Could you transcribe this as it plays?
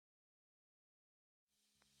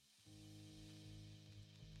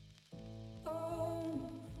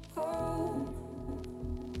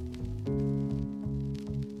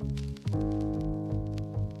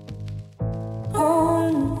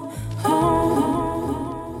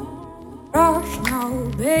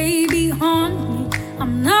baby, haunt me.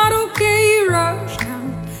 I'm not okay, rush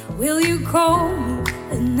now. Will you call me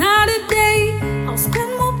another day? I'll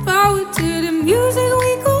spend more power to the music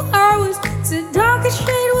we go hours. It's the darkest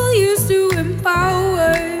shade we'll use to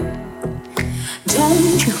empower.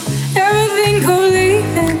 Don't you ever think of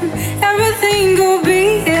leaving, ever think of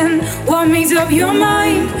being what makes up your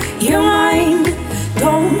mind, your mind.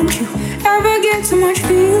 Don't you ever get too much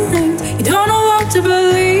feelings, you don't know what to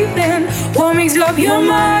believe in. What makes up your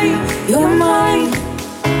mind, your mind.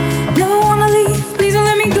 Never wanna leave, please don't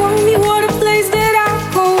let me go. You are the place that I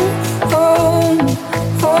go, home,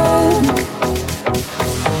 home.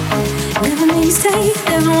 Never make you stay,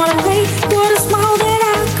 never wanna wait. You are the smile that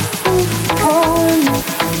I go, home,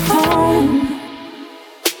 home.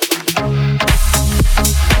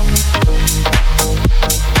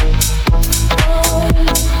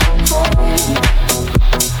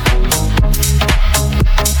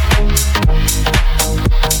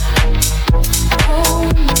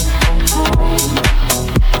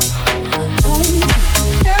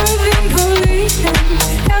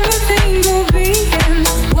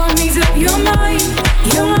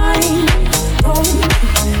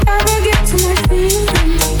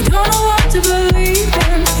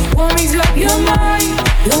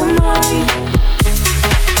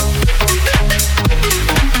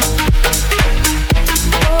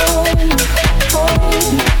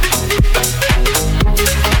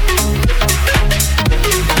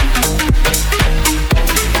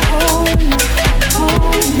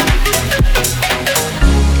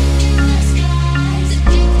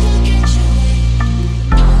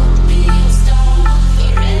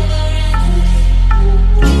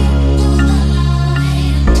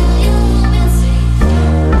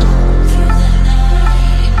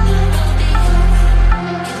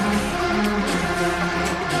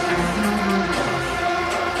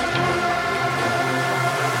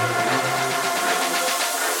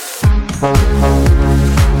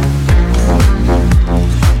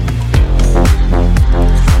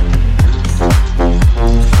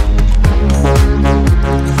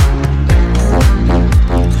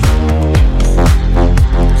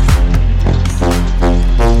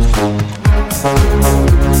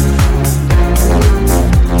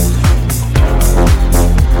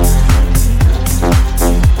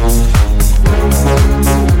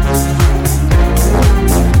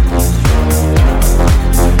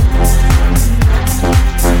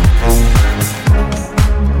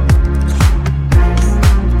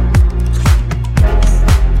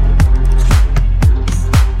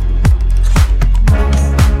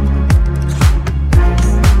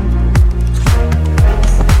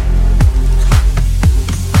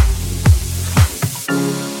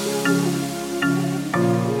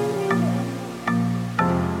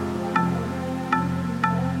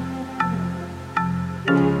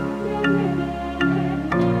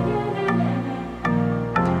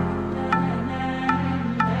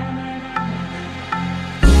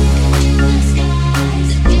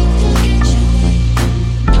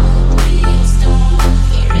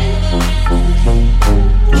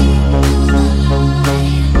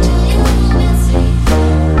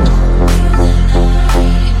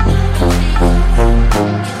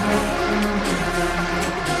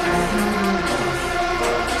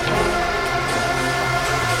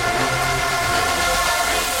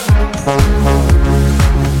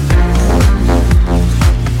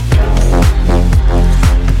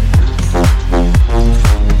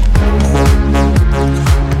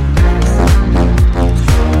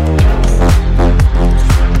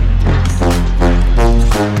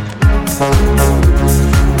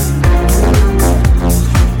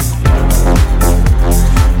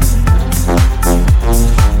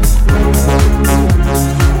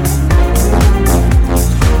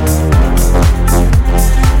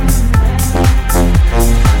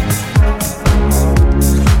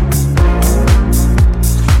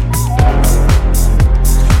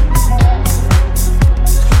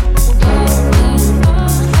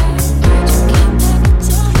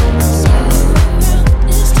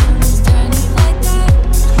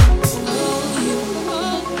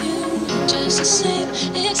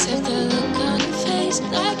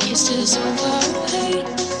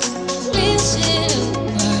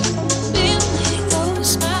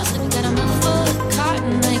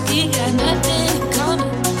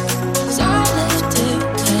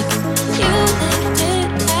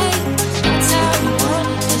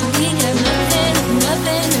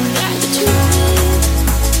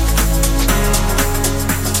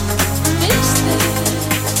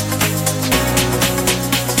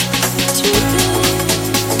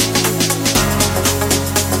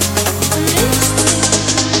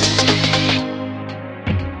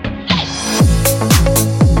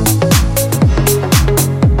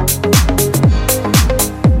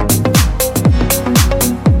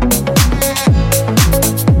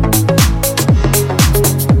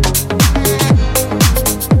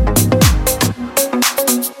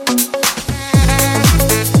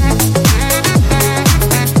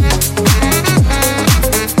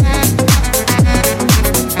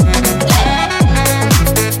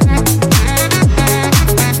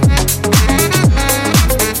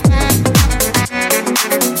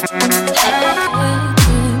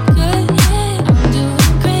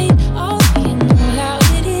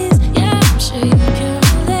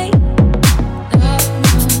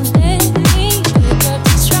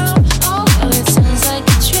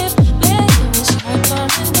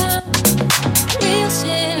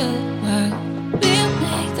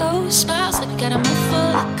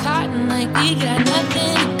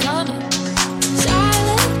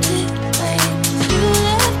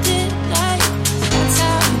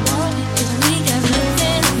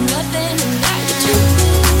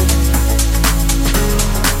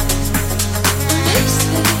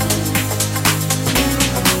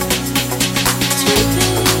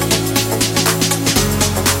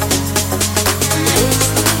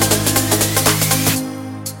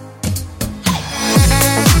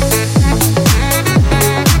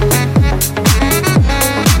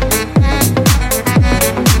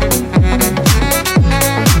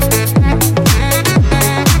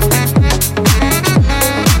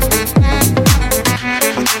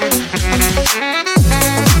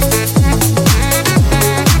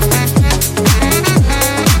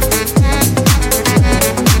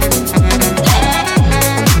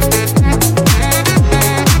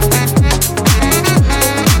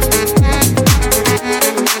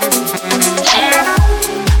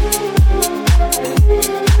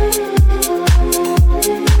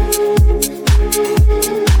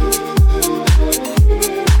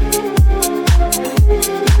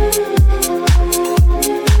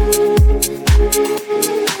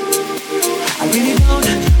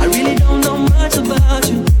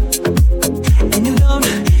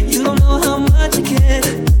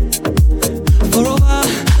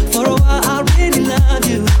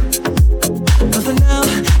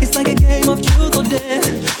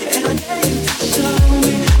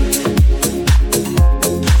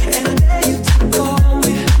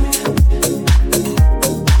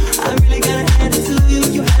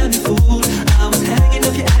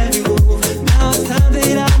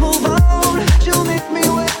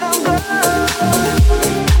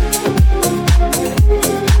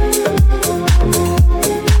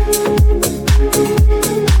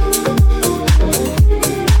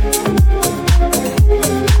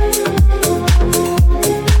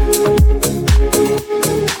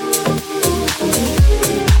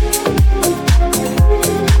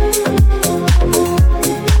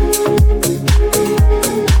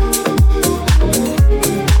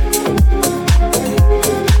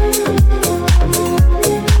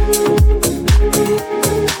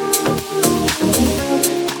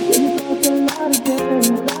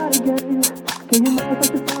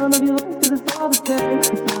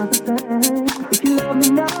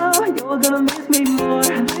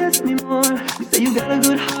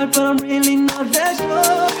 not that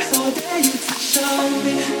sure. So I dare you to show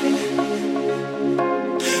me,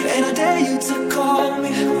 and I dare you to call me.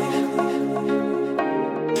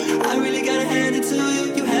 I really gotta hand it to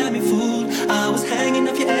you, you had me fooled. I was hanging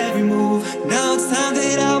off your every move. Now it's time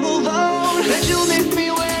that I move on. Let you miss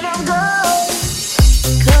me when I'm gone.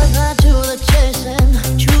 Cut right to the chase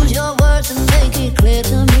and choose your words and make it clear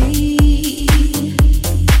to me.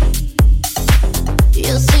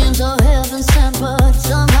 You seem so heaven sent, but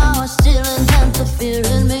somehow I still interfere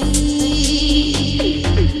in me.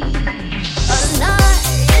 A lie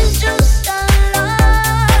is just a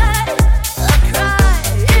lie. A cry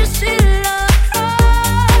is still a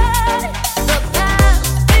cry. The past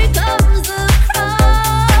becomes the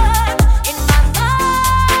crime in my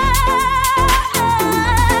mind.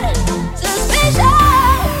 Suspicion,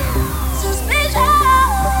 suspicion.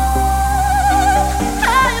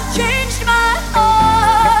 I have changed my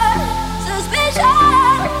heart.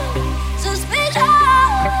 Suspicion, suspicion.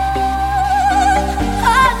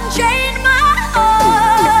 Unchain my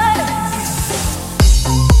heart.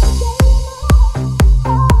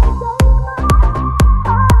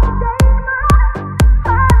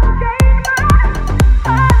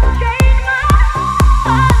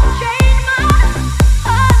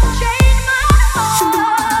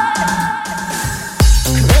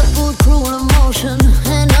 Crippled, cruel emotion,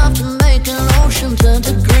 enough to make an ocean turn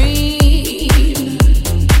to green.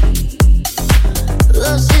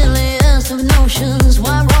 The silliest of notions,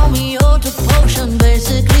 why Romeo to potion,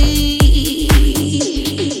 basically.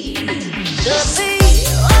 To be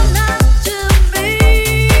or not to be,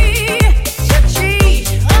 to cheat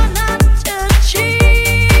or not to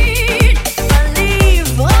cheat, believe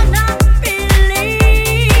or not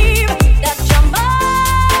believe that you're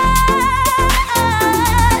mine.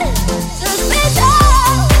 Suspicion,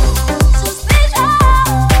 suspicion.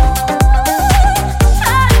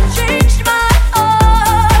 I've changed my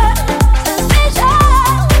heart. Suspicion,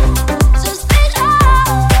 suspicion.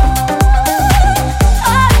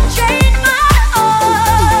 Unchain my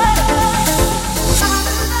heart. You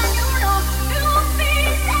know you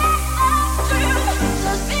mean that true.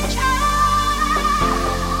 Suspicion.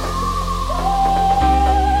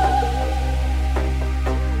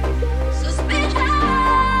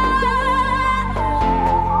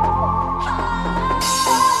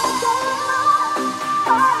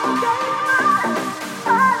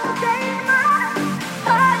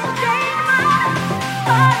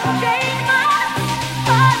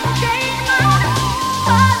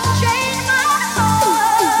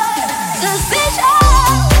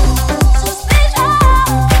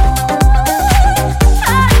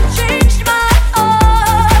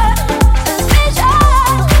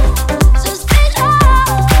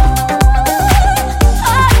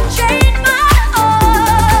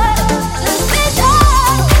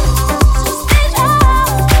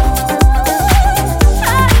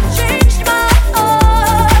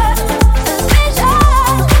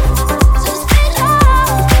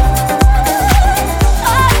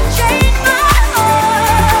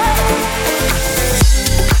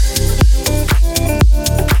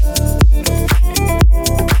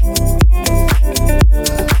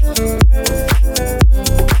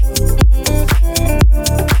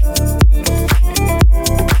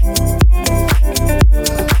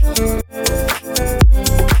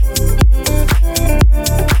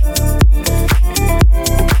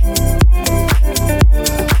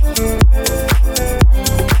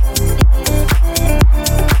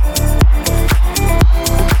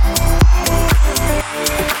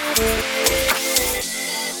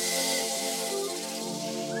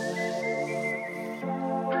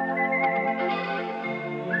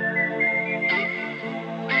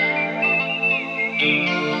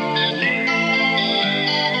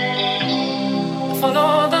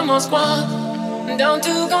 Follow the Moskva down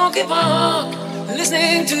to Gonky Park,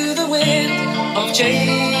 listening to the wind of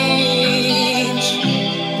change.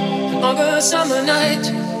 August summer night,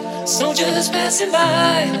 soldiers passing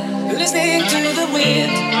by, listening to the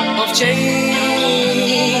wind of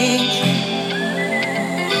change.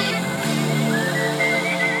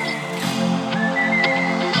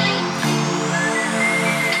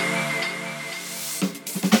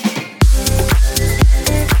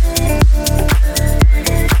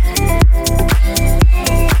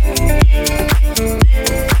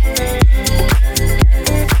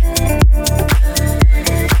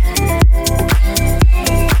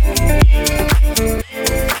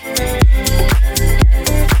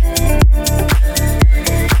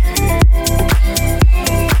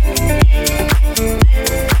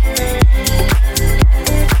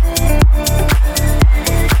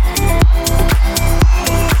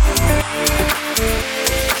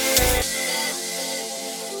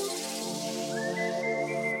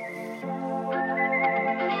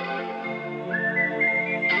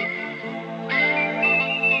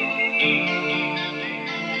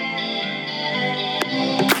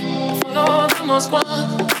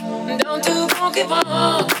 Moscow, down to Gonky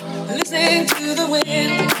Park, listening to the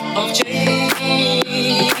wind of change.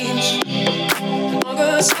 An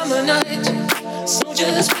August summer night,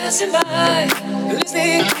 soldiers passing by,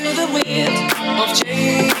 listening to the wind of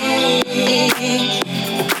change.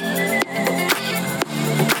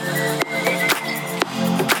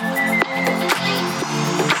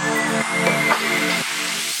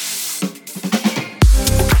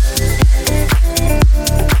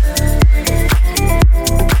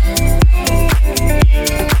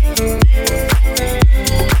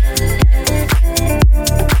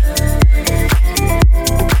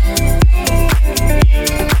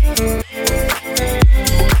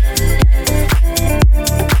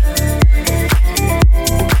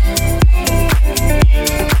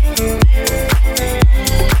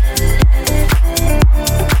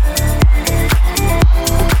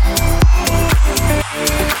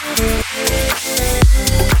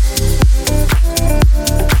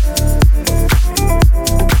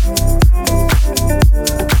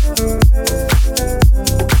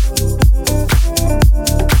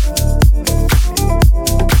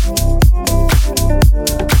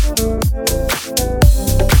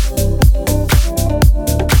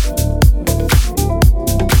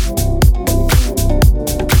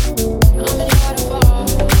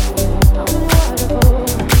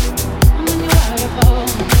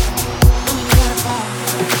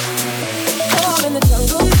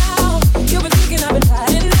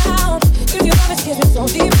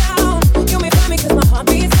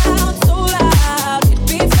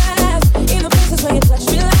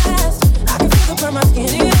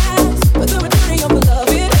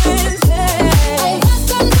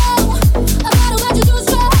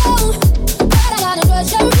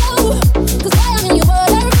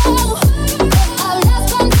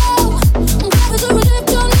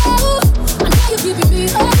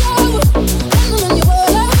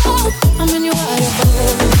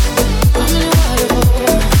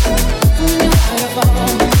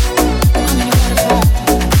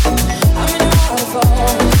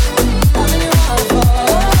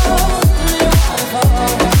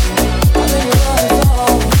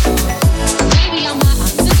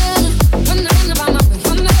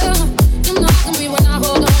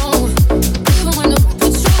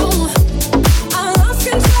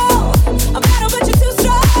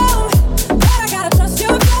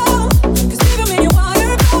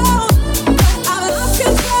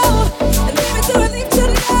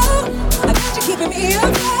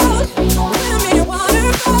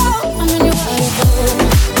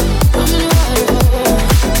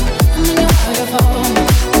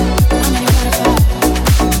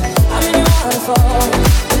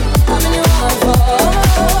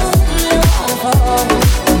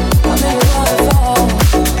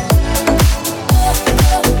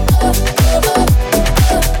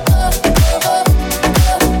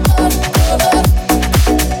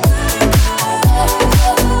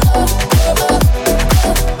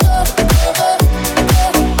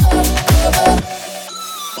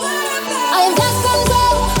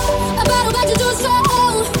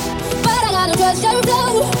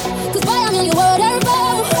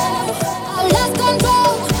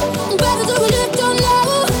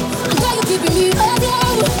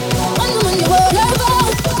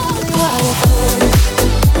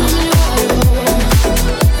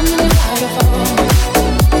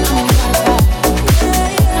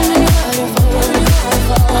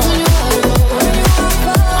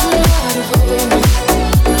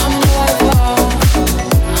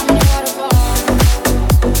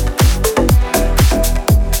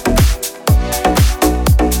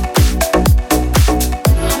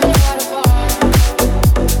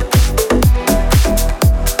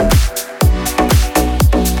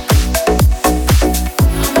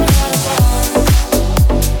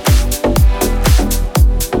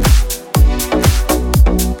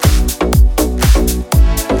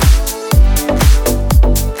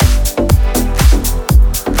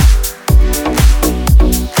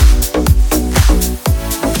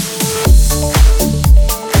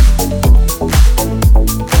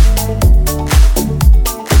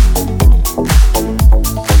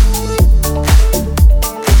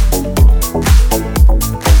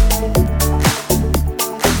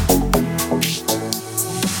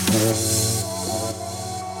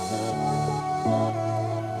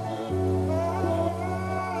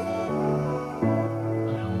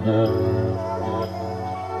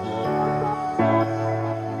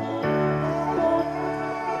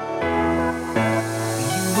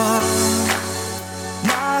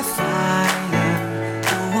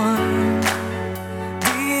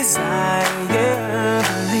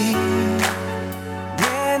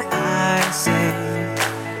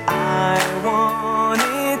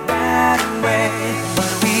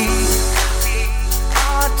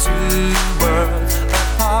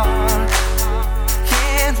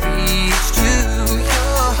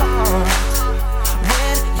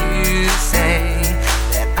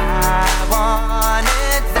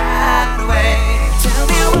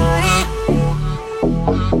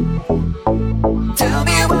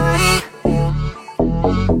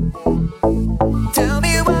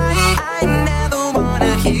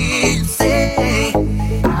 hear you say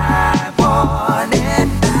I want it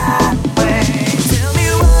that way. Tell me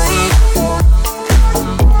why.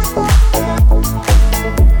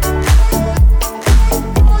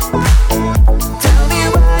 Tell me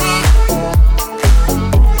why.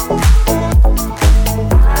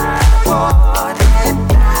 I want it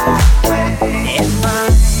that way. Am I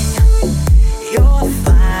your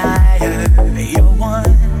fire, your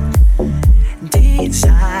one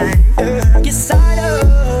desire? Yes, I know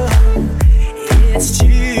it's too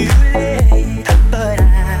late, but I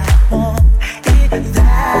want it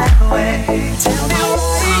that way. Tell me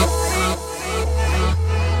why.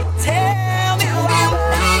 Tell me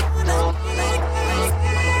why.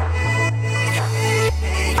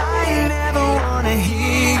 I never wanna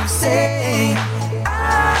hear you say I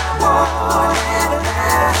want it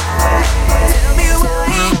that way. Tell me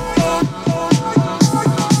why.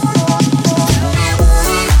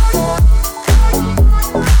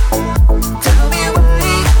 Tell me why.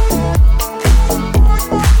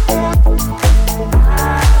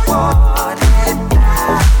 I want it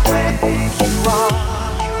that way. You are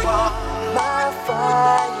my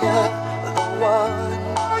fire, the one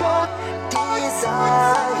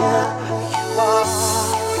desire. You are.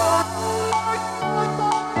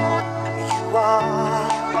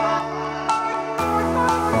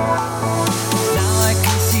 Now I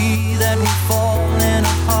can see that we're falling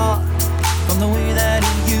apart from the way that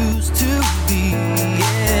it used to be.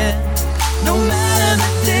 Yeah. No matter the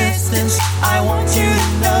distance, I want you to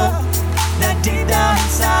know that deep down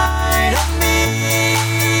inside of me.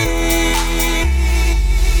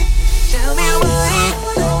 Tell me why.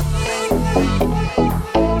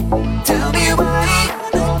 Tell me why.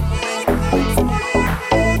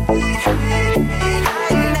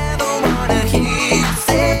 I never wanna hear you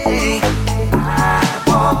say I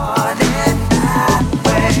want it that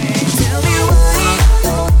way. Tell me why.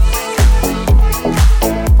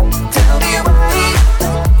 Tell me why.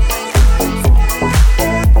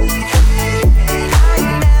 I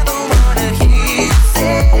never wanna hear you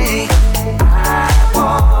say I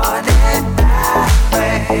want it that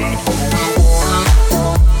way.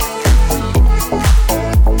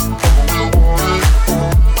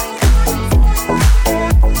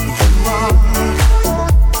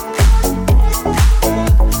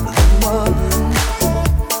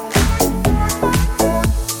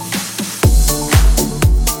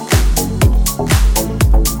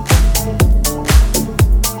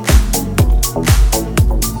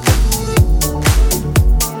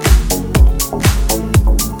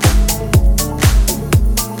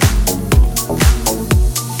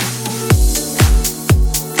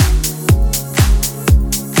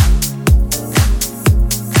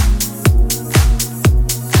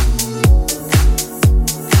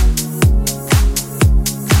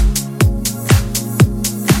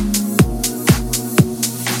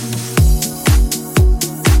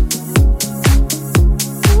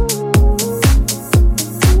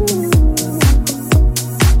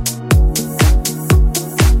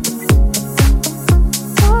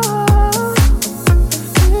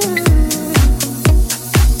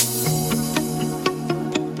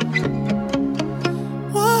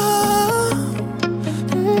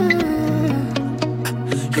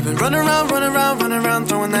 You've been running around,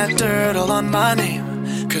 throwing that dirt all on my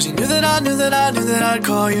name. Cause you knew that I'd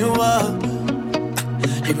call you up.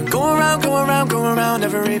 You've been going around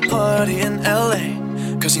every party in LA.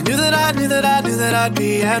 Cause you knew that I'd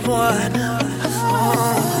be at one.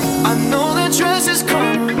 I know that dress is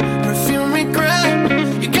karma, perfume regret.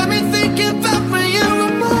 You got me thinking about when you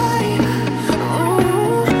were mine.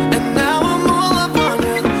 And now I'm all up on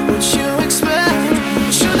it, what you expect.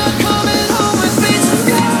 Should I come in home with me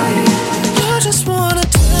tonight? I just want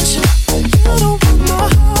attention, you don't want my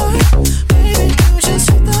heart. Baby, you just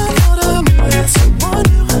hit the thought of me with someone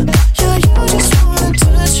new. Yeah, you just want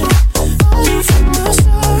attention, I knew from the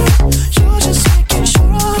start. You're just making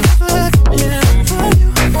sure I'm never getting over you.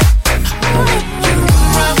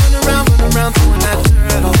 Run around, throwing that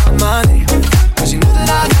dirt all on my name. Cause you knew that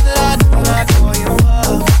I'd call you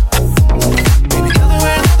up. Baby, another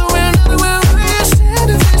way, we're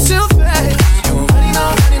standing face to face. You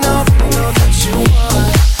already know that you are.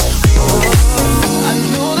 I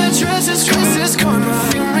know that dress is karma,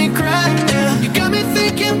 feel regret. Yeah. You got me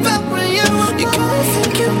thinking about when you were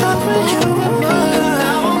mine.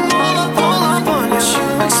 Now I'm all up on what you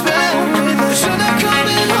expect. Should I come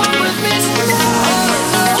in home with me tonight?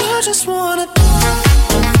 I just wanna.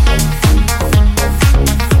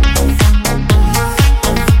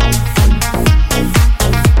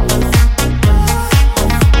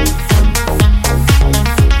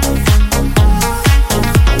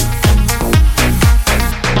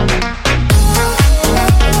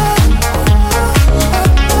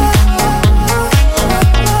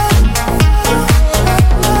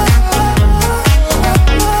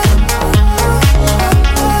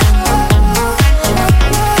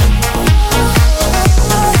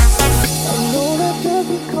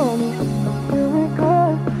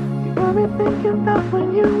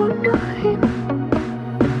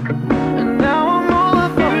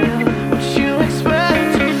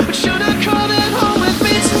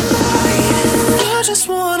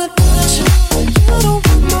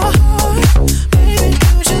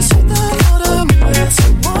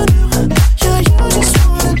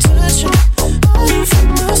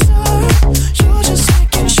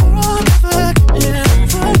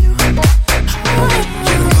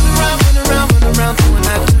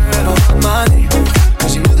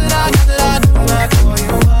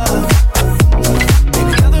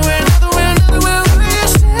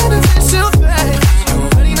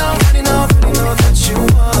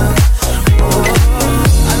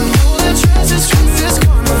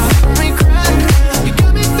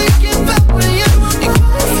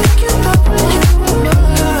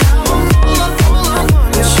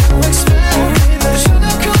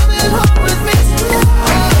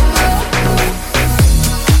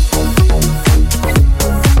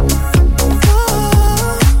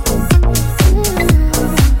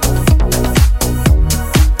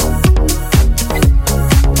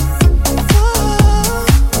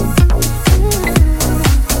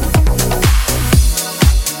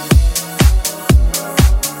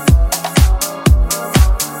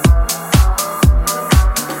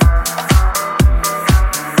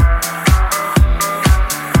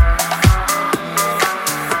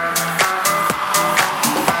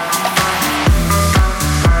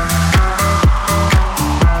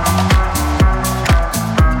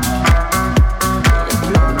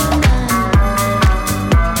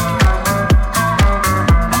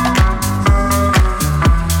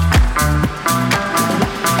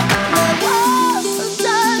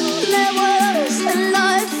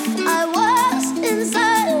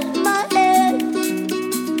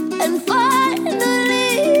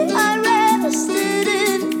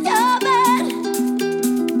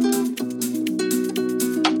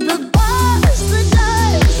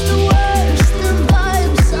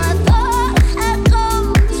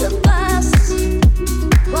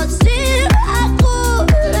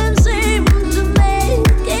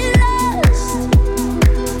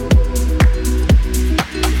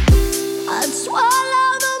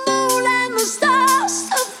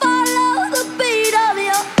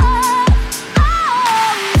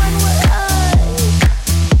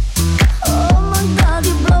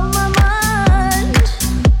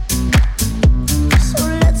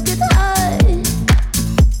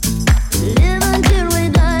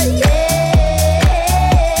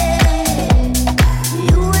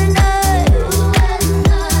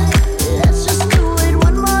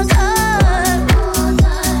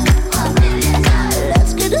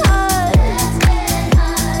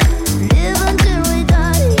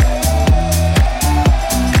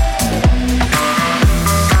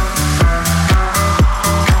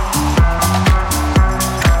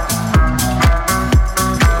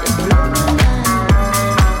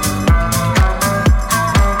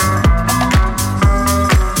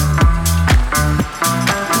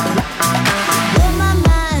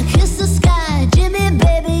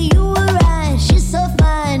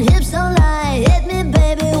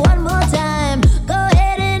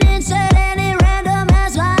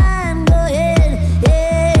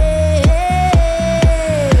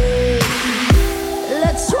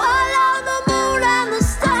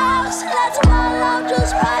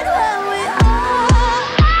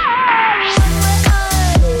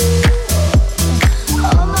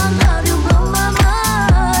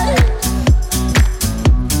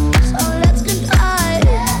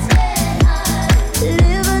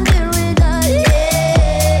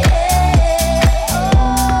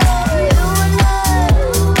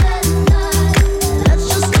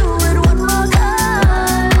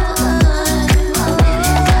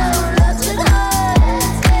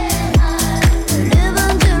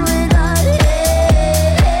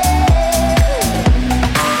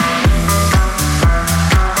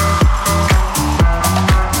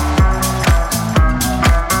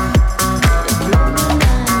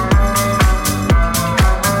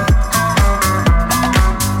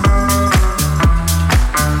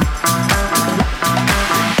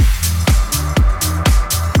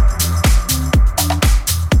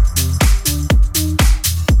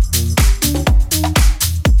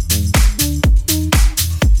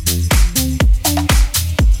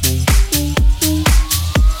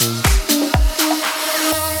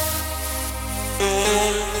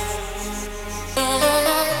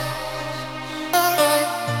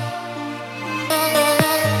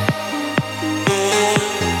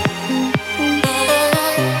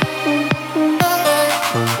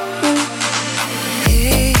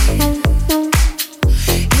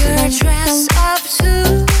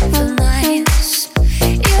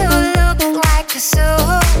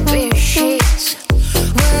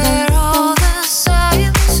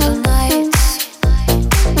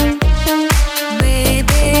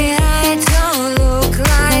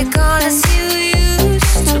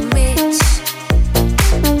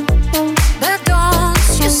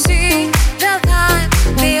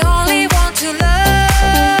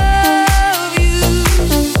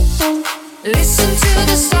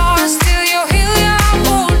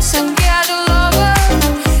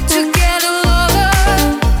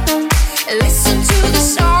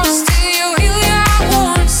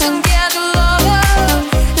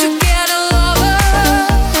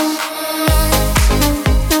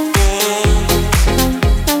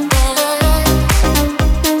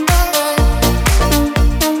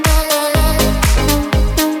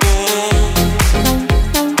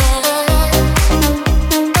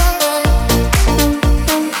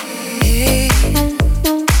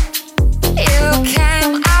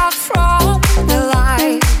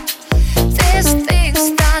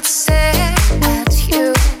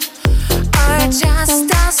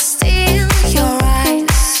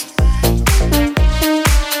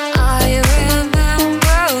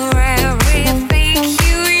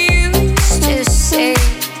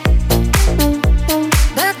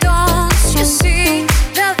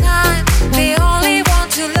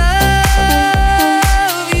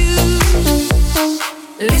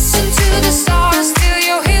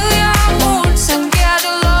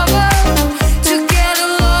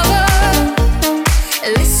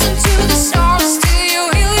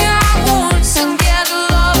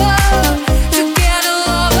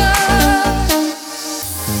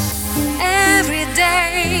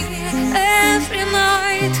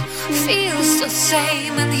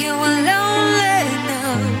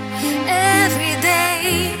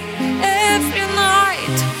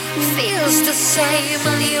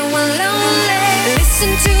 table, you were lonely.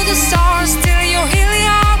 Listen to the stars till you heal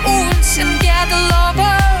your wounds and get a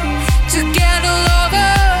lover, to get a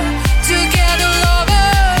lover, to get a lover,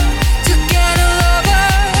 to get a lover,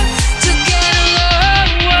 to get a lover.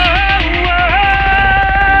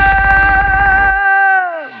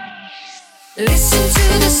 Listen to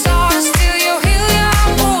the stars till you heal your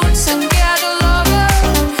wounds and get a lover,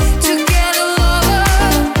 to get a lover.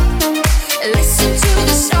 Listen to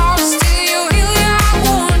the stars till you heal your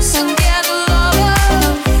wounds and get a lover,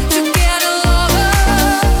 to get a lover.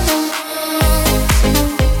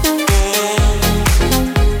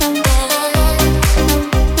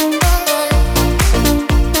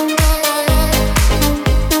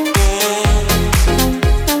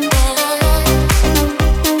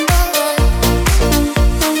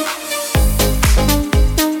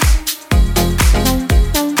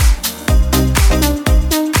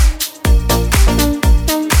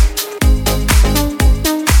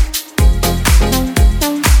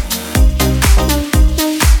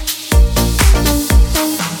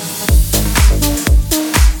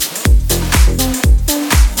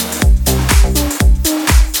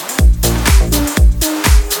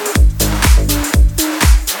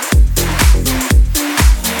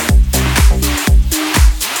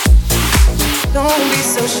 Don't be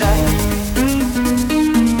so shy.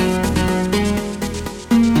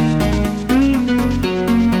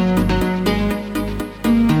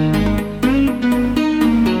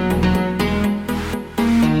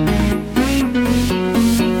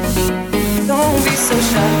 Don't be so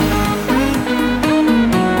shy.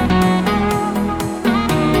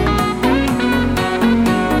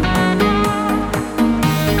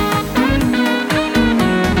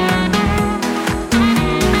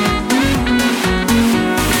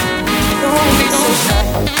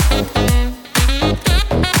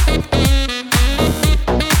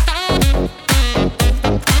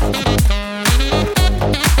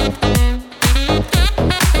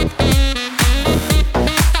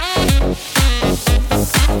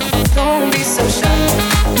 Don't be so shy. Don't be so shy.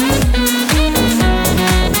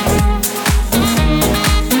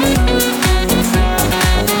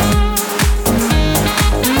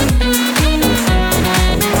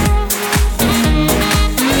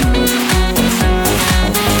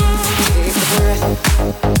 Take a breath,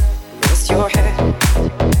 rest your head,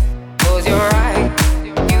 close your eyes,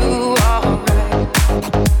 you are right.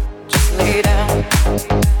 Just lay down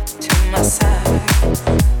to my side.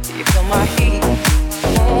 You feel my heat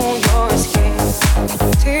on your skin.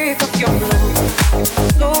 Take off your clothes,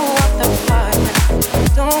 blow out the fire.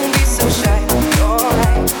 Don't be so shy. You're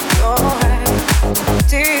right, you're right.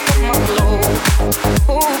 Take off my clothes,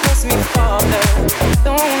 who bless me, Father?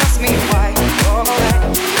 Don't ask me why. You're right,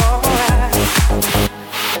 you're right.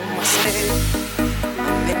 Hold my step,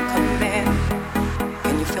 I'm in command.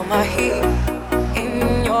 Can you feel my heat in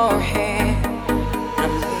your hand?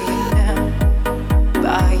 I'm laying down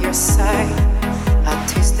by your side. I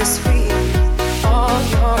taste the sweet of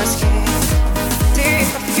your skin. Take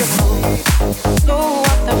off your clothes, blow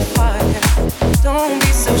out the fire. Don't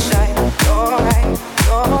be so shy. You're right,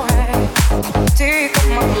 you're right. Take off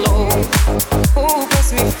my clothes, who bless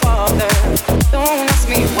me, Father? Don't ask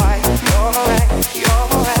me why. You're right, you're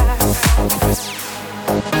right.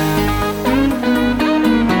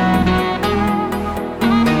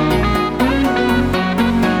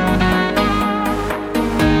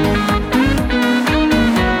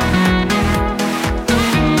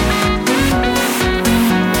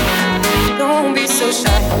 Don't be so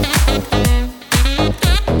shy.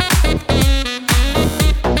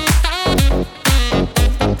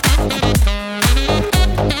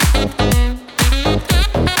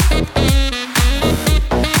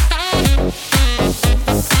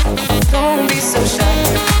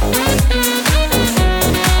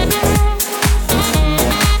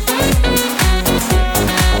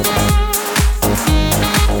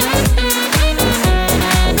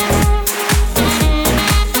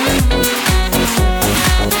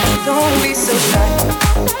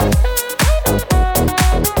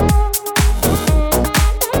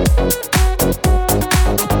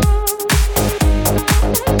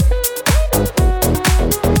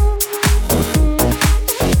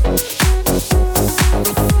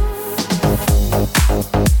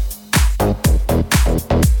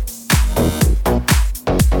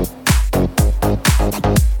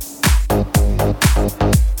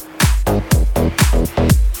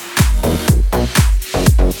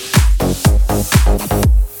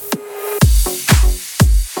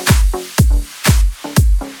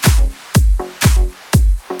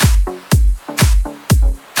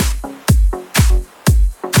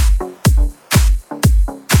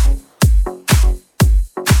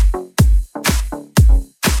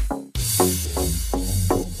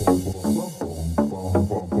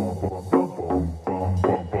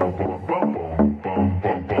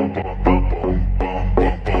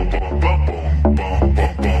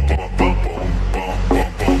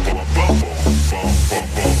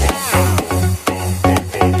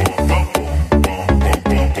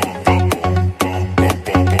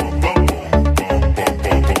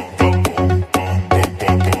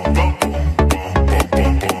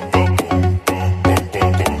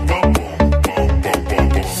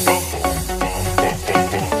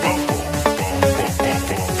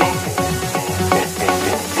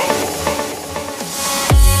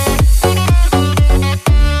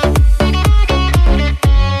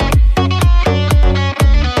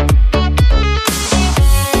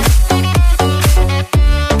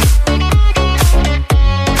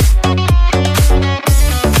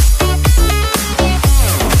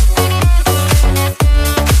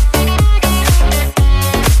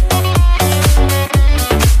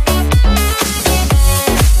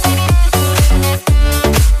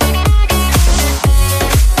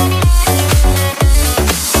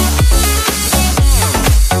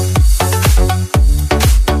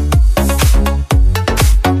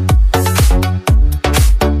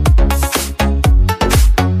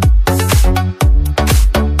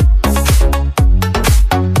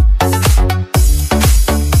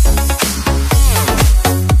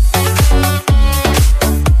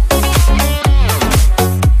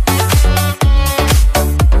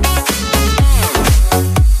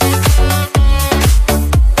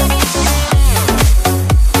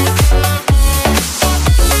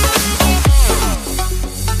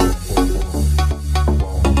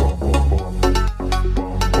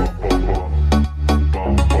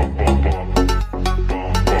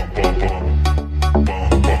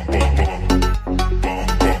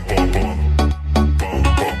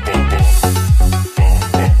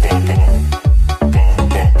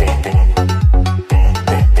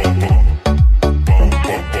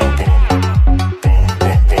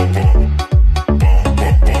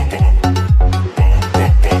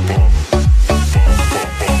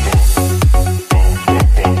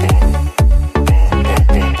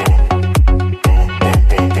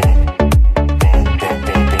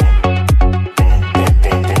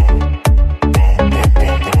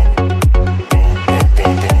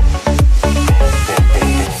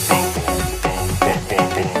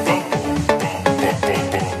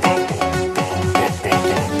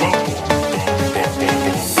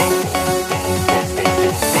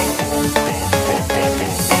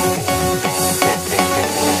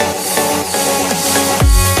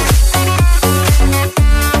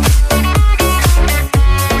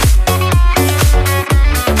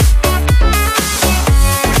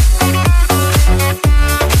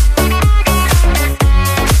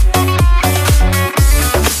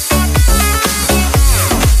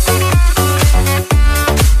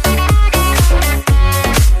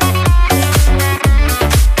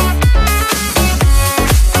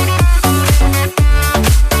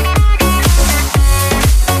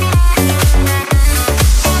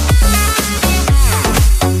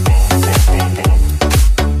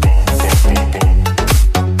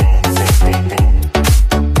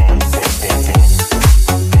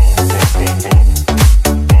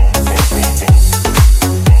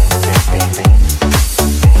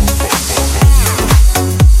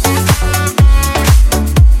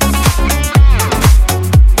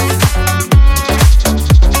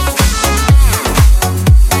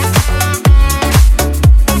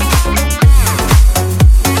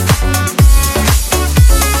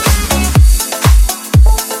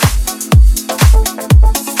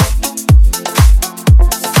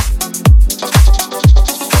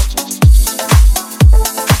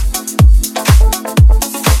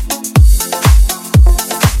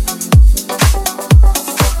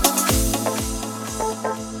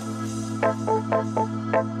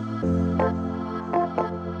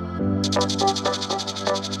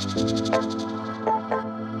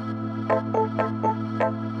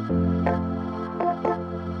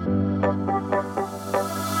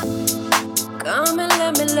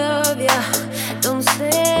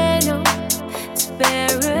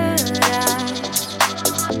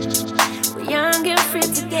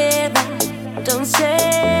 Don't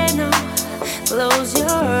say no, close your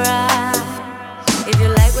eyes. If you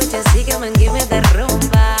like what you see, come and give me that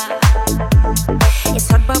rumba. It's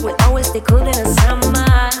hot but we always stay cool in the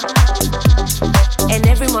summer. And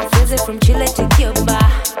everyone feels it from Chile to Cuba.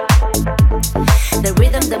 The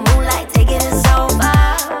rhythm, the moonlight, taking us over.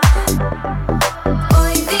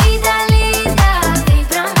 Oi, vida linda, vem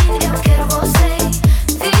pra mim, eu quero você.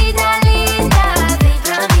 Vida linda, vem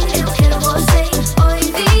pra mim, eu quero você. Oi,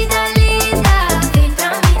 vida linda, vem pra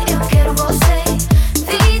mim, eu quero você.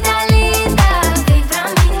 Vida linda, vem pra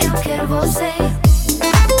mim, eu quero você.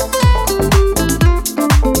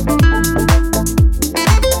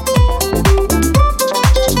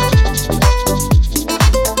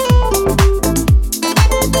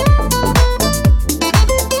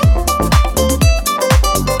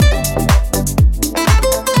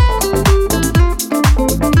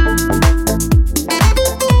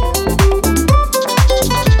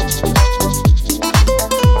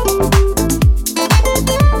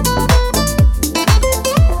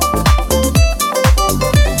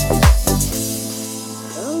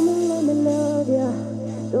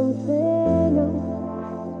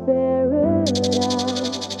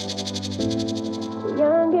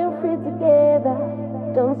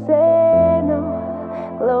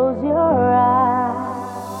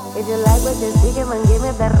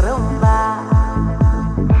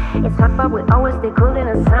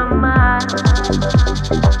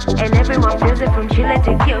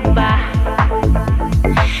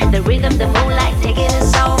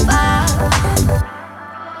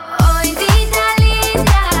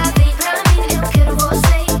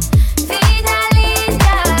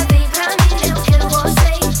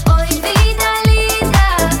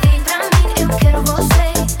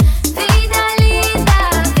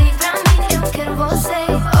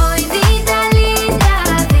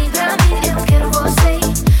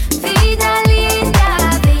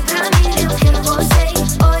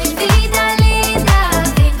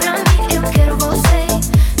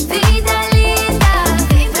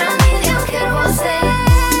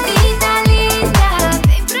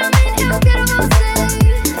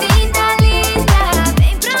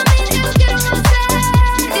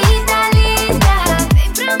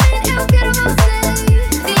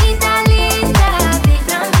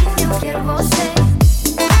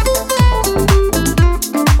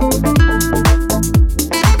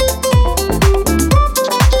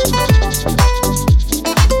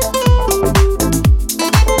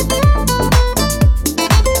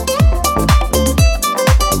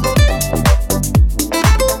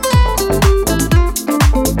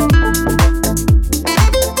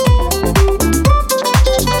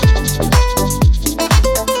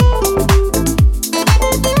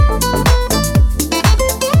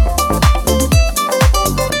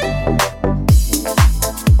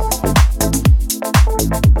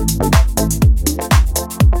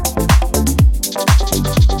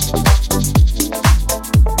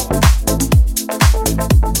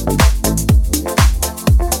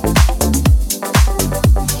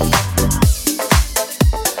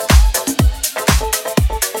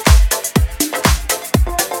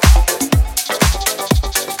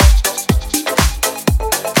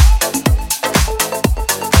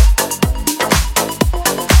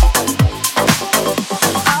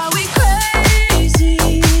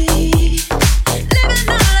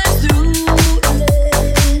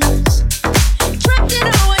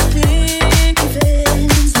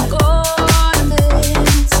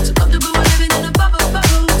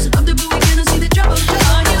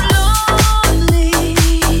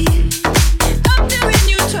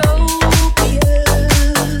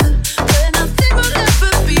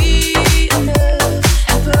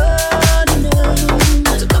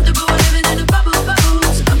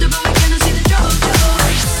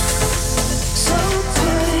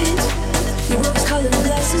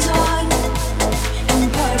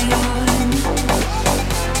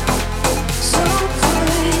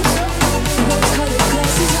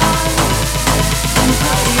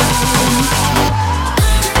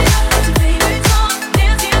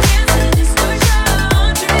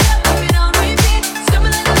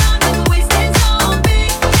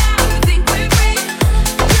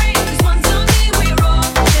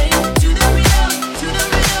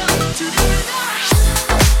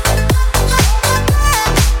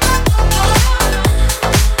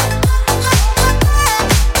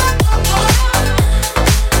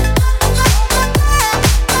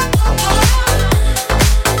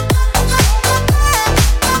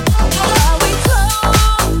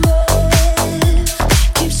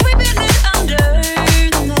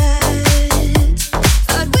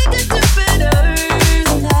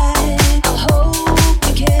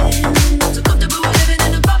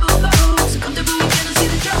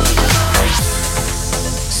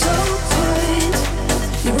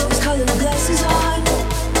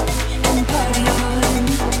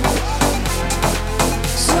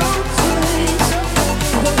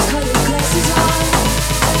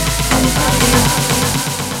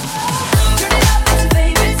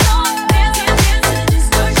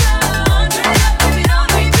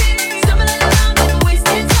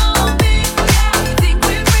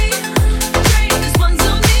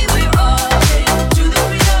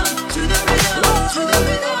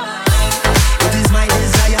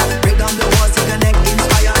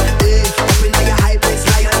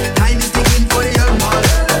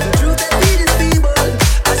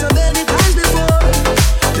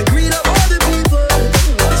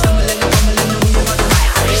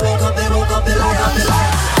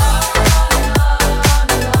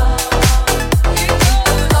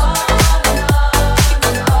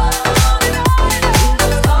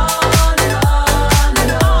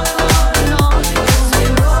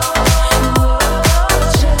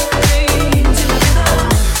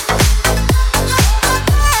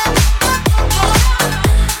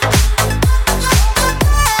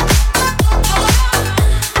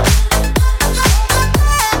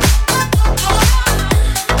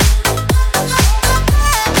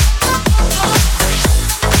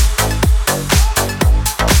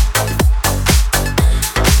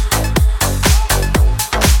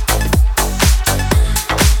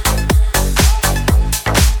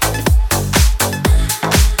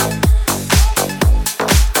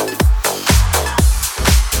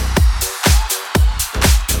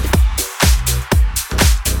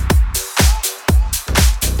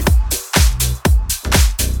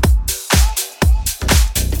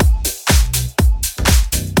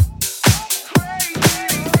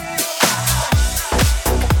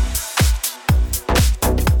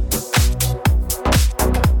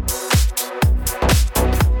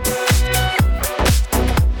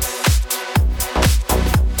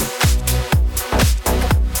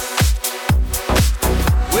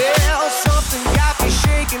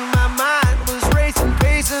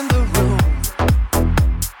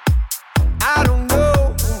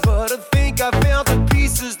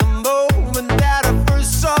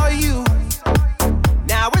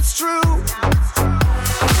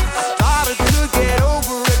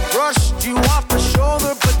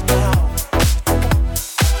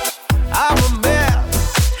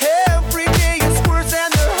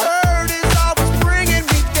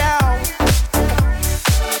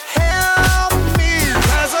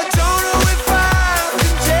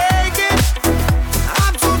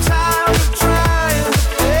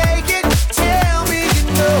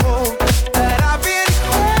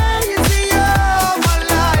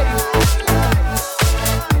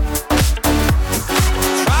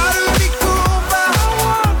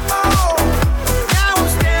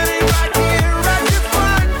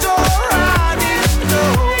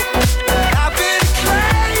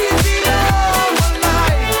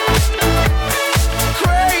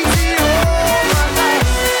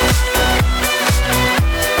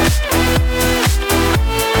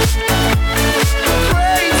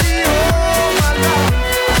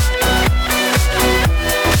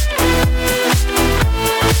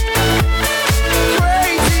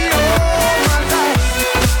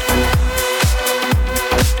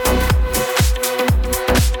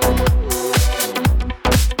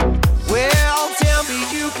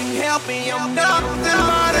 help me, I'm nothing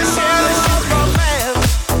but a shell of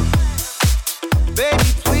romance.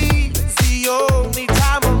 Baby, please, the only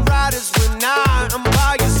time I'm right is when I'm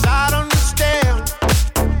by your side, understand?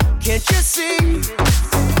 Can't you see?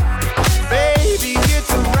 Baby, it's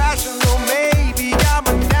irrational, maybe I'm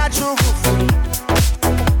a natural freak.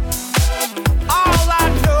 All I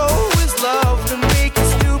know is love to make you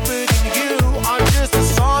stupid, and you are just a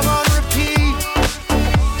song on repeat.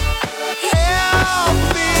 Help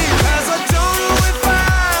me, 'cause I don't know if I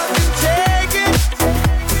can take it.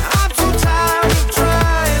 I'm so tired of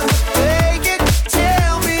trying to fake it.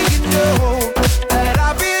 Tell me you know that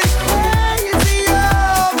I've been crazy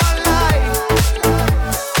all my life.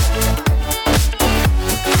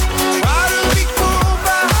 Try to be cool,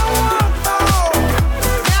 but I want more.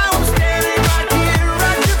 Now I'm standing right here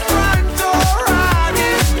at your front door. I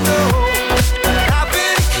didn't know that I've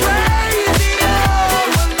been crazy all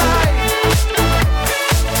my life.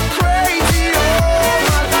 Crazy all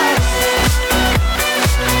my life.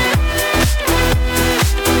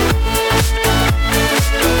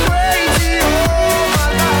 Crazy all my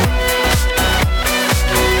life.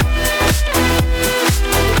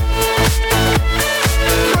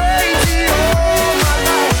 Crazy all my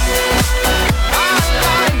life. I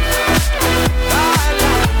like.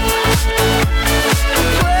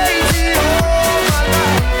 Crazy all my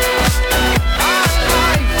life. I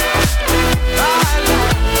like.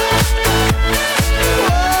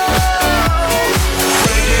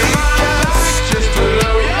 Just to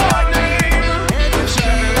know your name.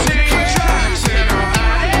 17 tracks and I'm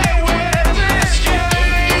high with this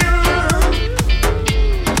game.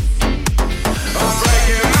 I'm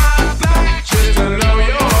breaking my back just to know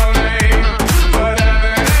your name. But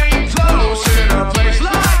heaven ain't close in a place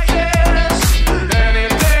like this.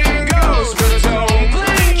 Anything goes, but don't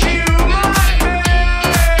blink, you might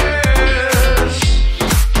miss.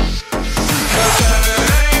 'Cause heaven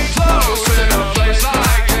ain't close in a place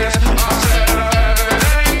like this. I said heaven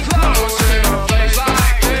ain't close in a place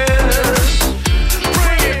like this.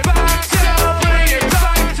 Bring it back down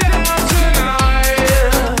tonight.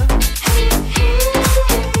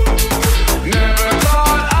 Never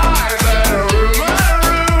thought I'd let a rumor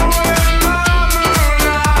ruin my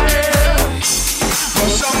moonlight.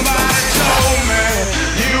 Well, somebody told me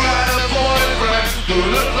you had a boyfriend who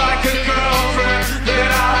looked like a girlfriend that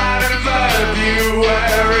I had in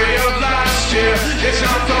February of last year. It's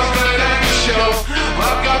not confidential,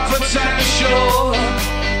 I've got potential.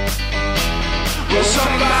 Well,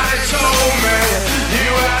 somebody told me you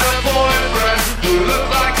had a boyfriend who looked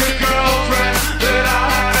like a girlfriend that I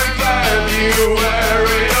had in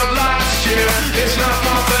February of last year. It's not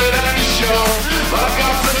confidential, I've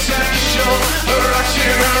got potential.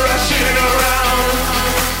 Rushing around.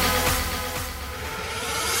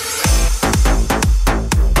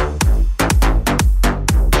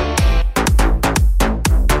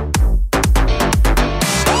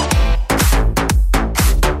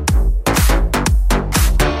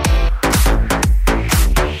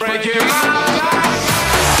 Breaking my back.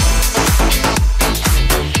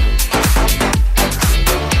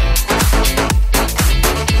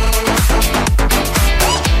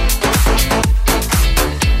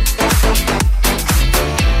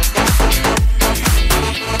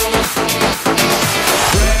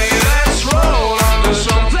 Ready, let's roll onto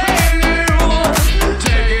something new.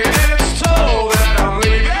 Taking its toll that I'm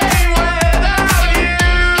leaving without you.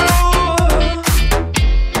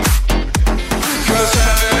 'Cause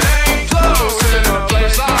heaven ain't close in a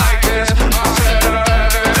place like this. I said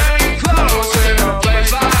heaven ain't close in a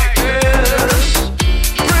place like this.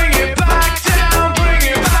 Bring it back down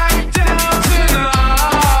tonight.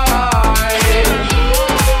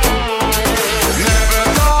 Never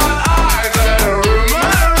thought I'd let a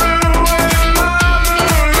rumor ruin my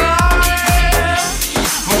moonlight.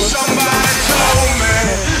 Well, somebody told me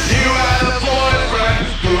you had a boyfriend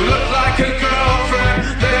who looked like a girlfriend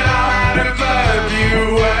that I had in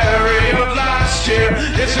February of last year.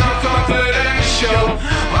 It's not confidential,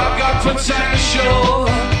 I've got potential.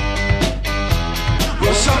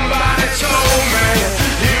 Well, somebody told me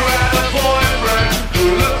you had a boyfriend who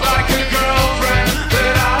looked like a girlfriend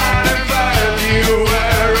that I had in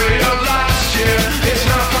February of last year. It's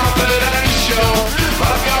not confidential,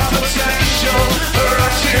 I've got potential.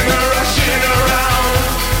 Rushing around.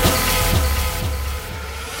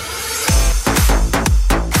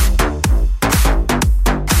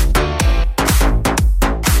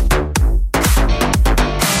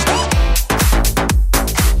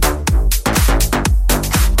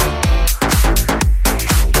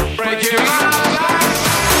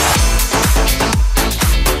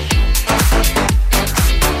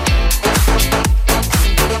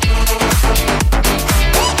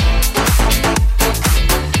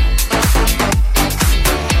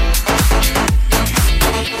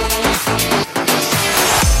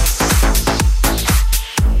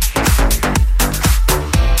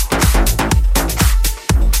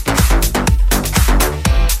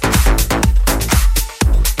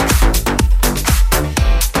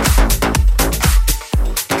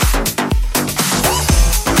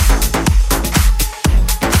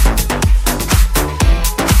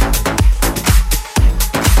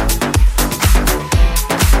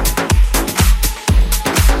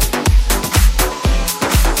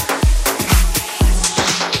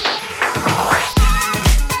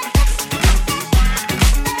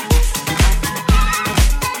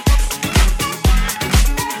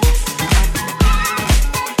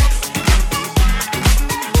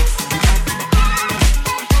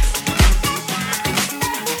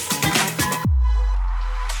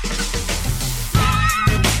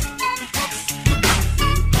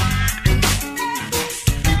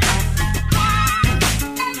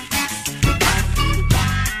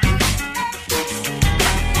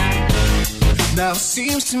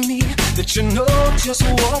 seems to me that you know just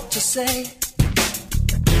what to say.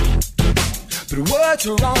 But words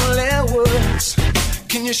are only words.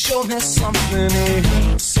 Can you show me something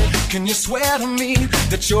else? Can you swear to me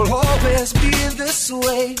that you'll always be this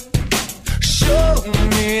way? Show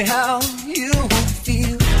me how you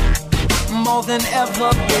feel more than ever,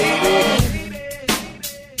 baby.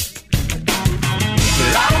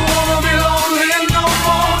 But I don't wanna be lonely no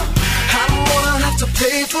more. I don't wanna have to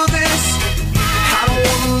pay for this. I don't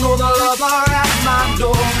wanna know the lover at my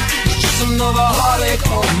door. It's just another heartache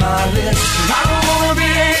on my list. I don't wanna be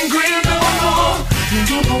angry no more.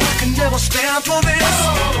 You know I can never stand for this.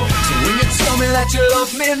 So when you tell me that you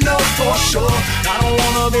love me, know for sure I don't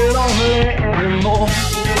wanna be lonely anymore.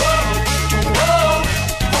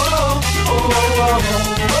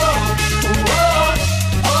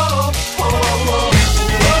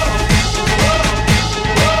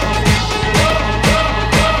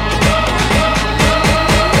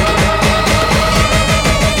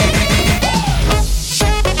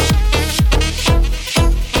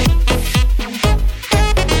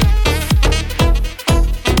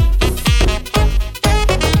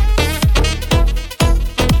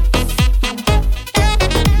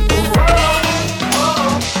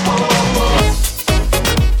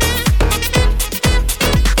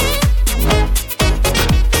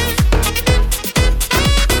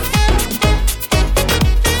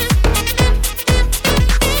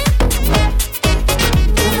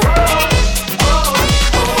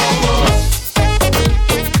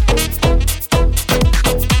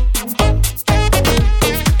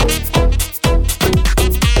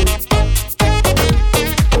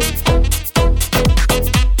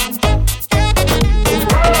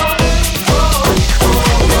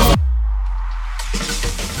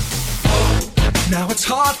 Now it's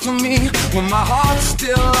hard for me when my heart's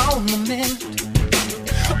still on the mend.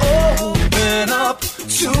 Open up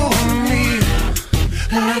to me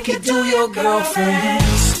like you do your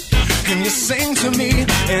girlfriends. And you sing to me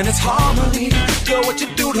and it's harmony. Girl, what you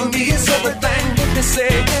do to me is everything. Let me say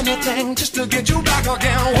anything just to get you back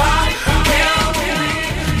again. Why can't we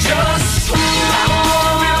just I don't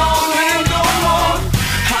wanna be lonely no more.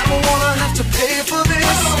 I don't wanna have to pay for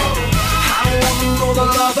this. I don't wanna know the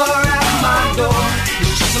lover at my door.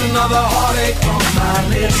 It's just another heartache on my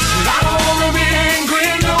list. I don't wanna be angry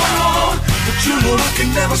no more. But you know I can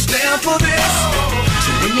never stand for this. So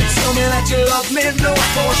when you tell me that you love me, know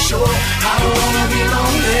for sure I don't wanna be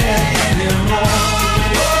lonely anymore.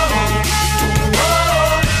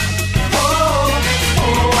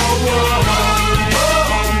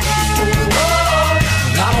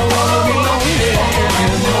 I don't wanna be lonely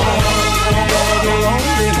anymore. I don't wanna be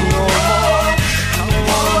lonely no more. I don't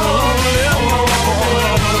wanna be lonely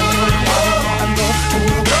no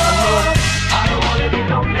more. I don't wanna be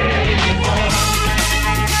lonely anymore.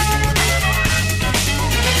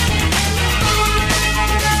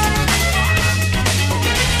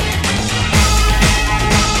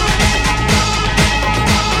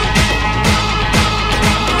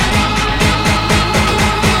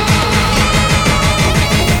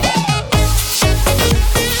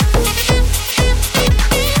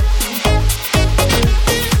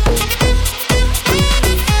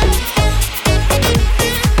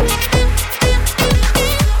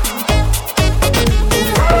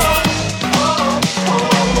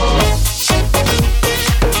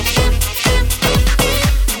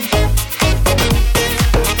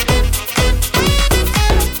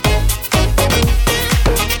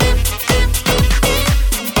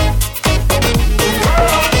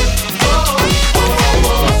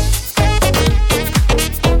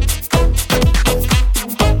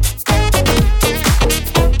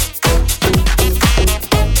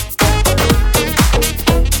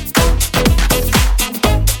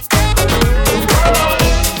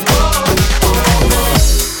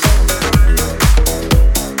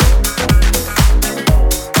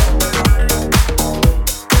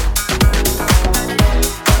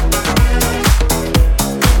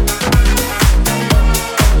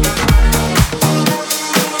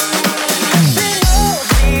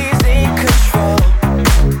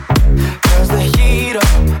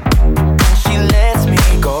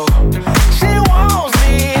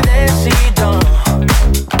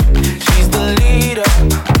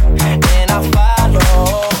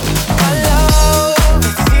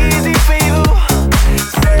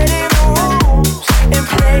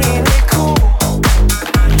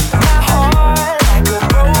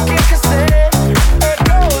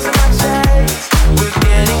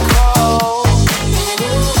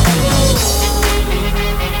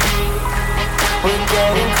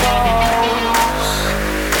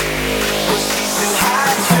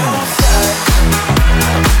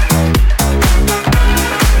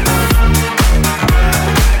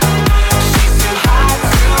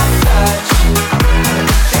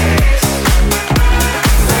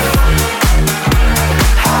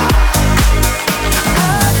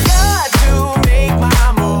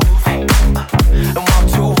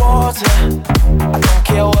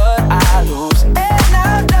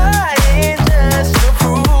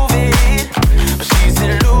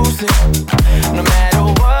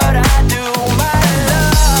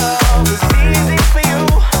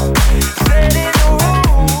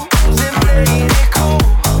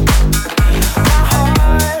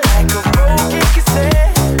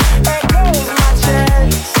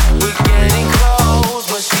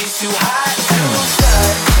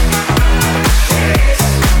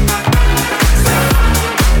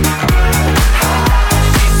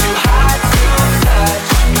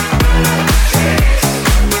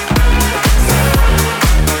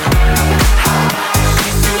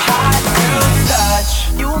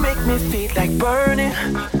 feet like burning,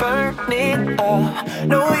 burning up.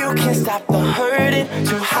 No, you can't stop the hurting.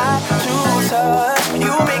 Too hot to touch.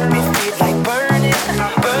 You make me feel like burning,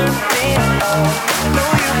 burning up. No,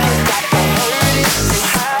 you can't stop the hurting. Too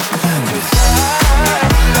hot to touch.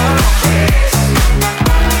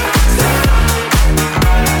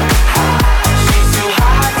 She's too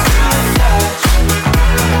hot to touch.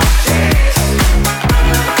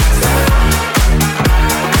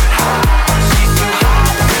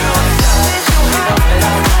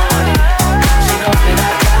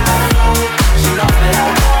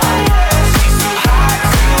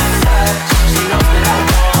 She's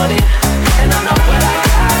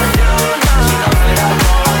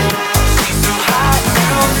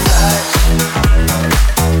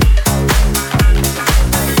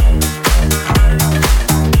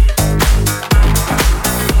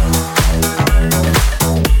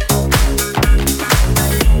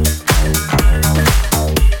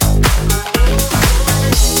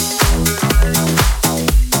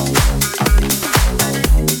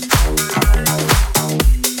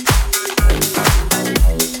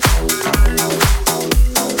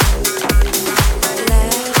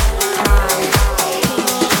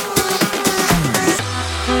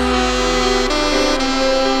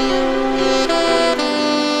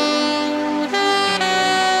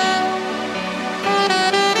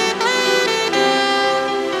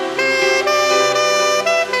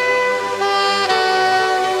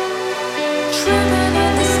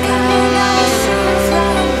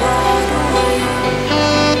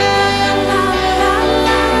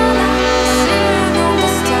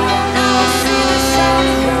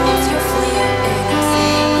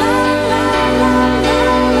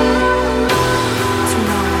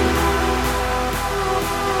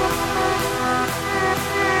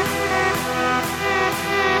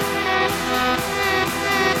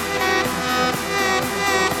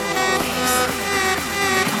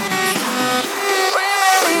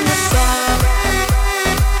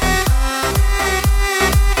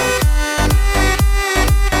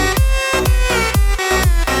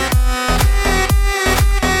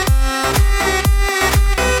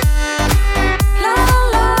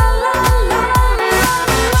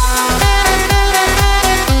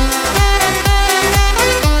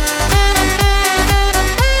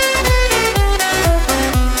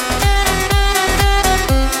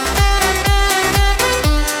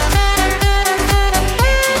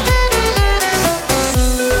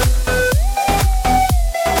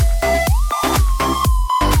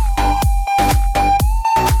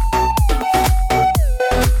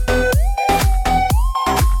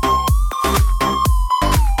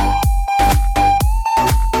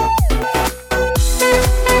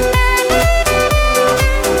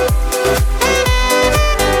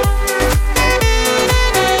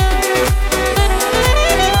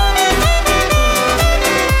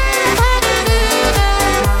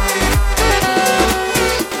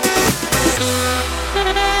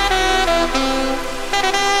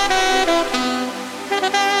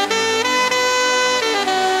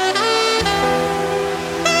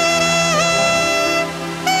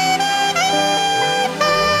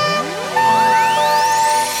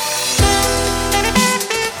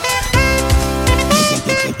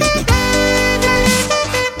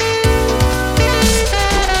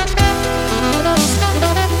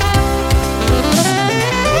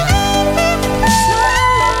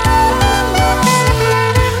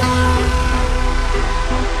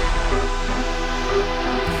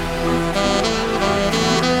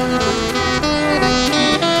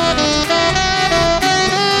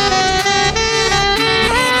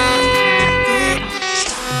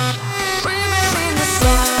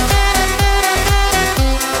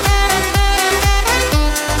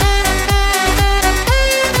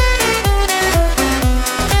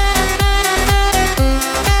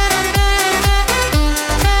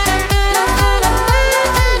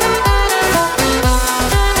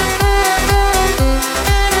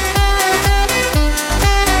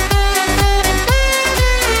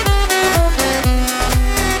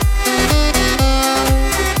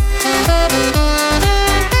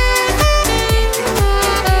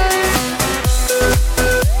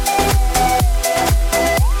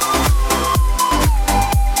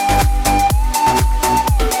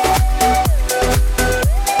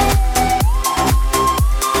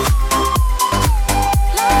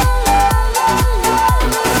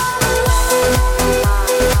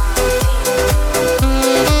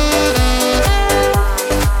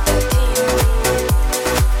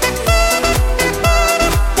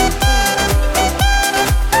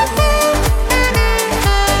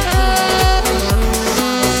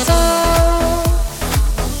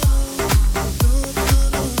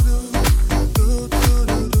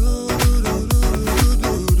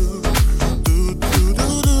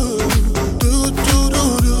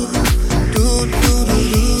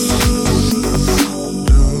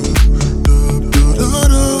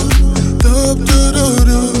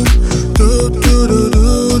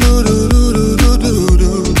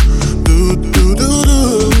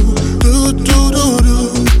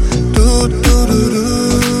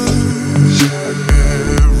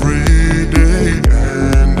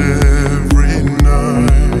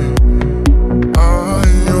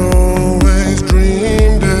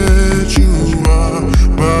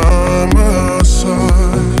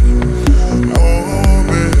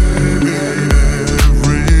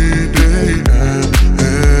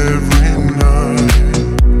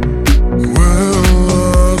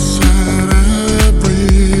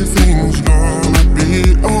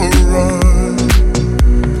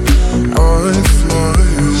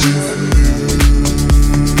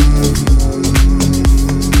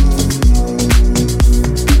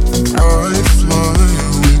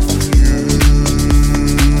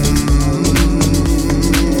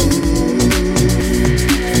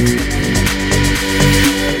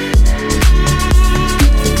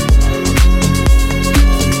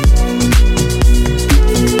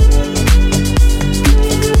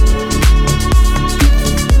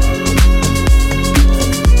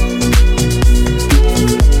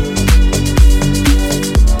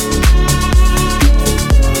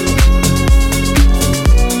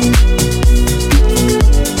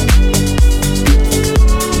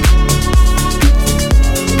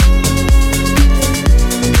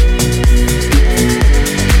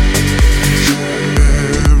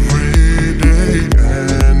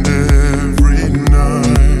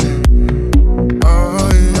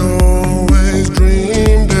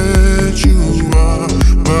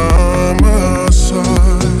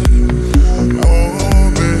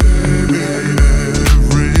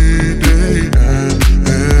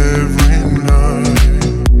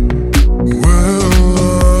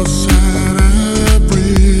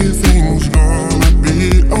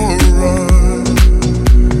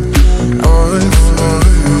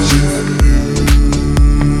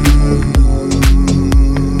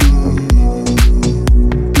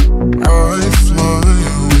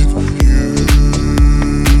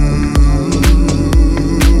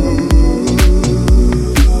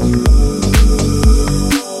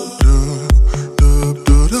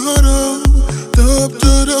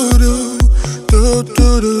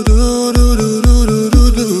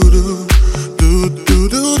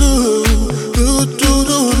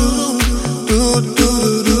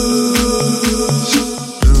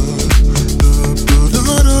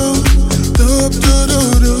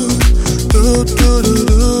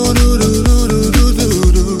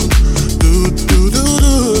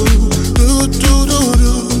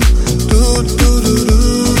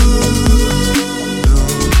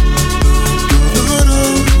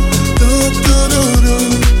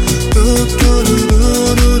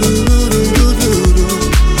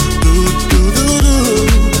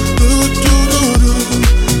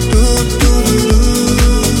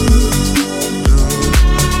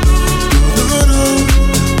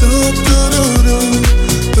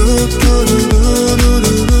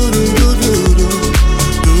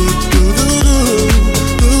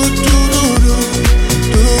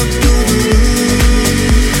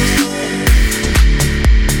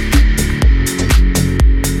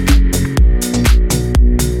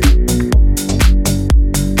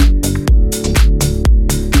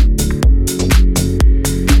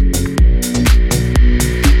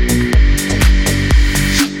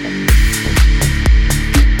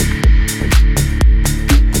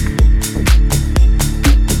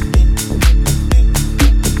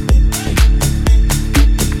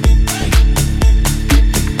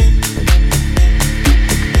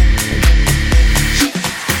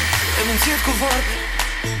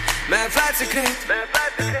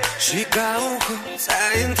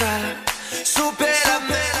supera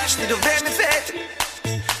me. Știi de vreme fete,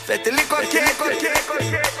 fetele cochete,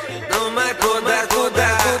 nu mai pot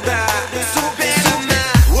da, supera me.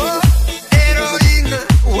 Wow, eroină,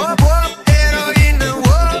 wow, eroină,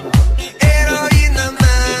 wow, eroină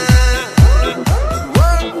me.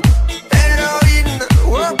 Wow, eroină,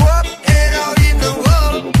 wow, eroină,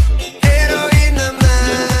 wow, eroină me.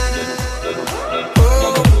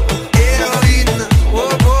 Oh, eroină,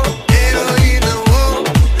 wow, eroină, wow,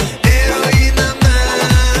 eroină me.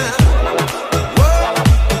 Wow,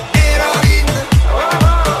 eroină,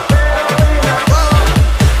 wow,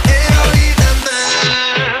 eroină me.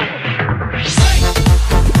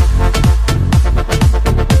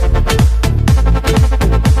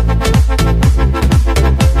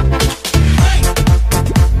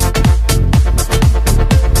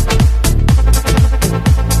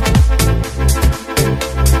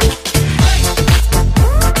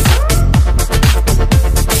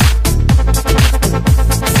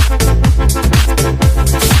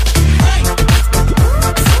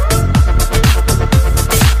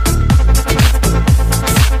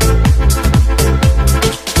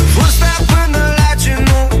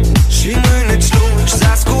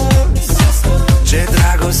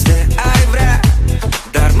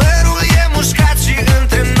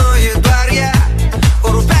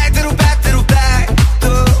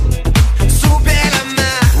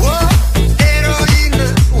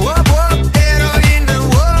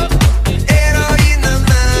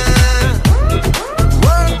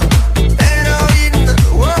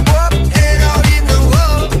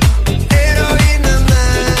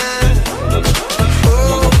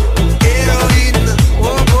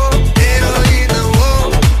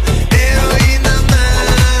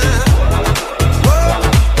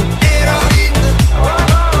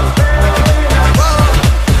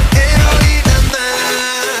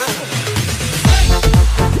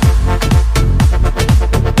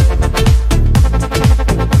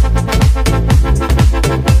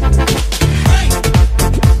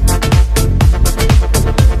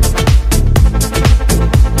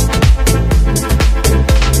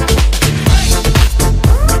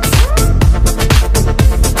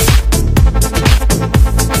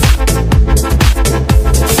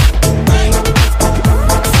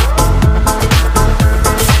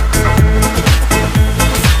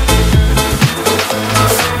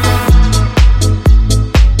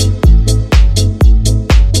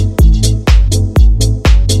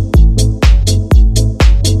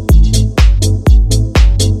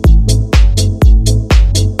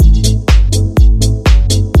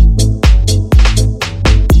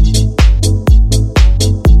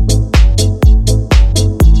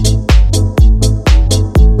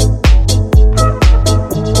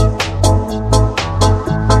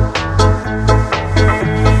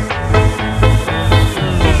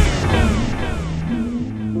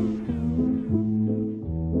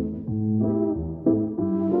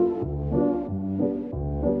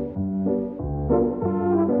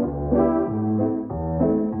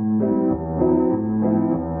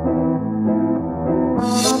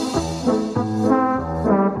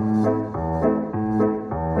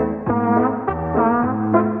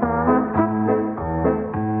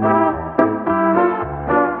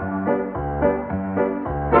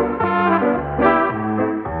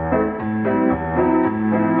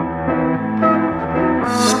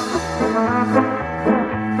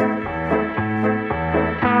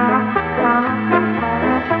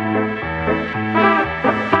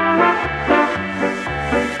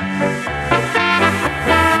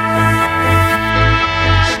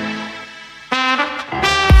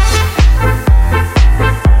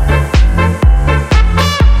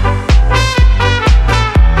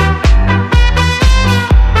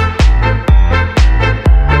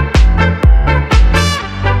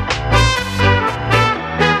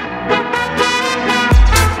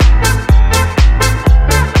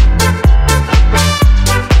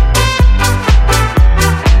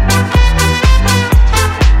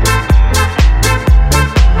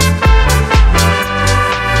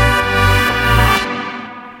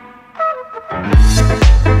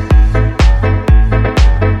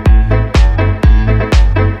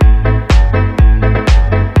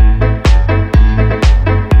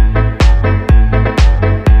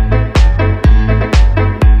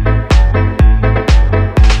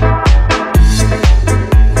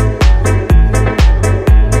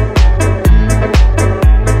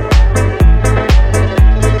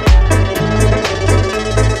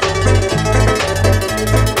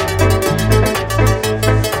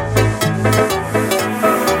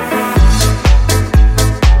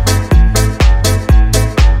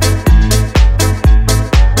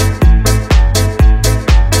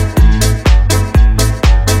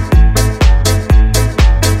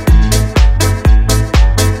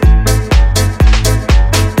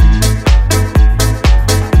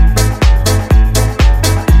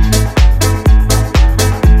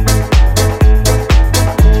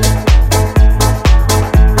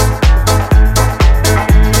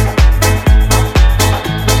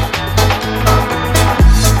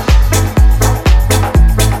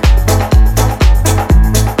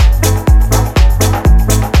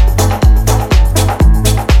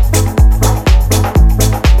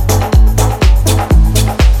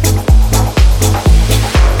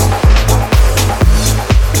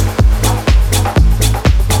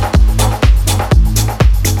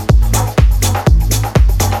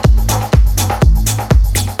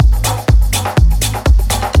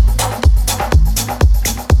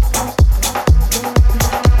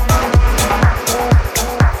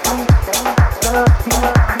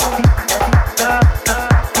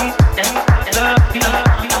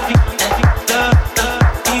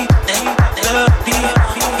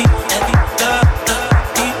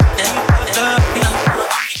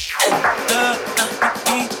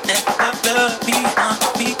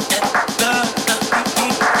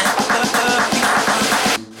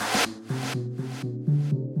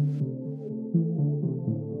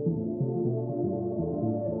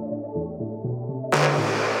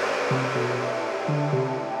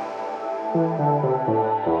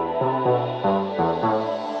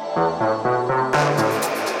 Bye.